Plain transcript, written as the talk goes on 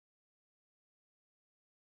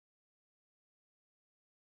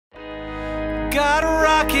got a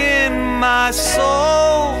rock in my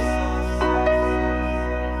soul,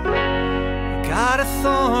 got a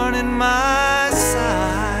thorn in my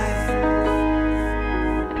side,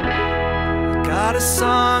 got a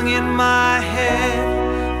song in my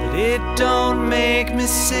head, but it don't make me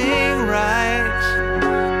sing right.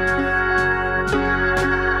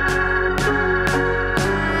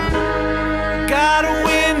 Got a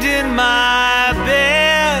wind in my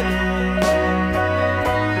bed,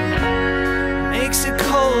 makes it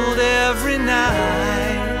cold every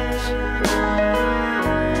night.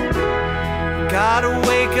 Gotta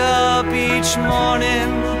wake up each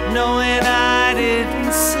morning knowing I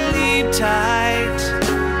didn't sleep tight.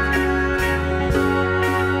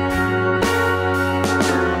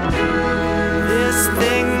 This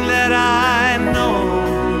thing that I know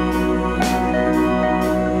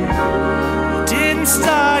didn't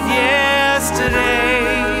start yesterday.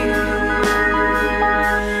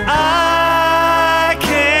 I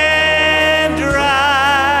can't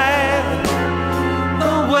drive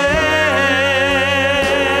away.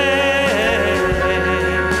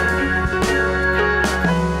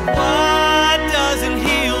 What doesn't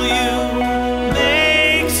heal you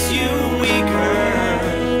makes you weaker.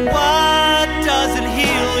 What doesn't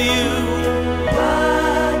heal you?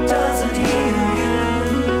 What doesn't heal you?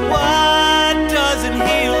 What doesn't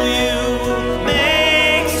heal you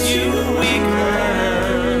makes you weaker.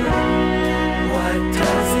 What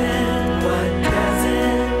doesn't? What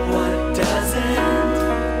doesn't? What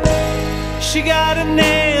doesn't? She got a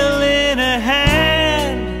nail in her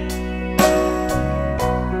hand,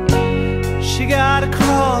 she got a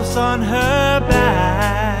cross on her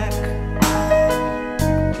back,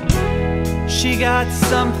 she got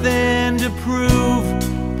something to prove,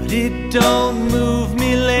 but it don't move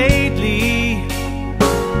me lately.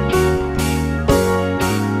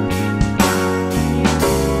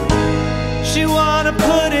 She wanna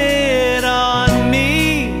put it on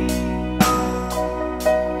me,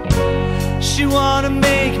 she wanna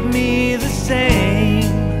make me the same.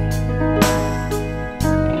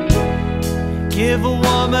 Give a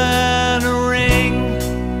woman a ring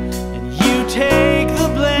and you take the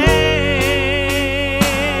blame.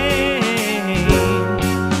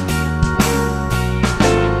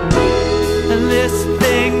 And this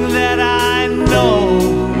thing that I know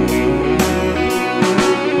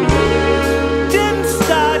didn't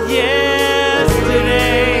start yesterday.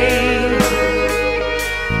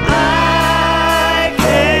 I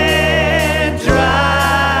can't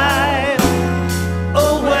drive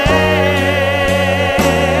away.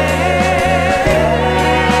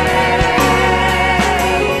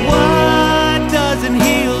 What doesn't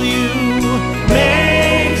heal you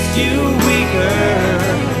makes you weaker.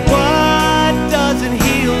 What doesn't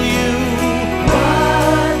heal you?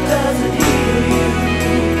 What doesn't heal you?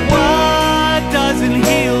 What doesn't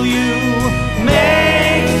heal you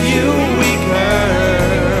makes you weaker.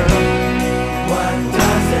 What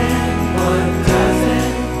doesn't? What doesn't?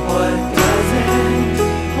 What doesn't?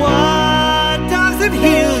 What doesn't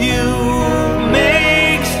heal you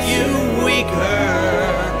makes you weaker.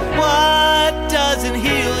 What doesn't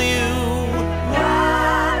heal you?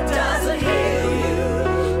 What doesn't heal you?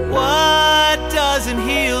 What doesn't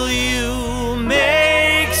heal you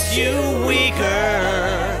makes you weaker.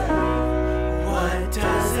 What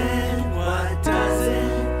doesn't? What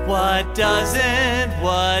doesn't? What doesn't?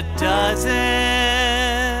 What doesn't?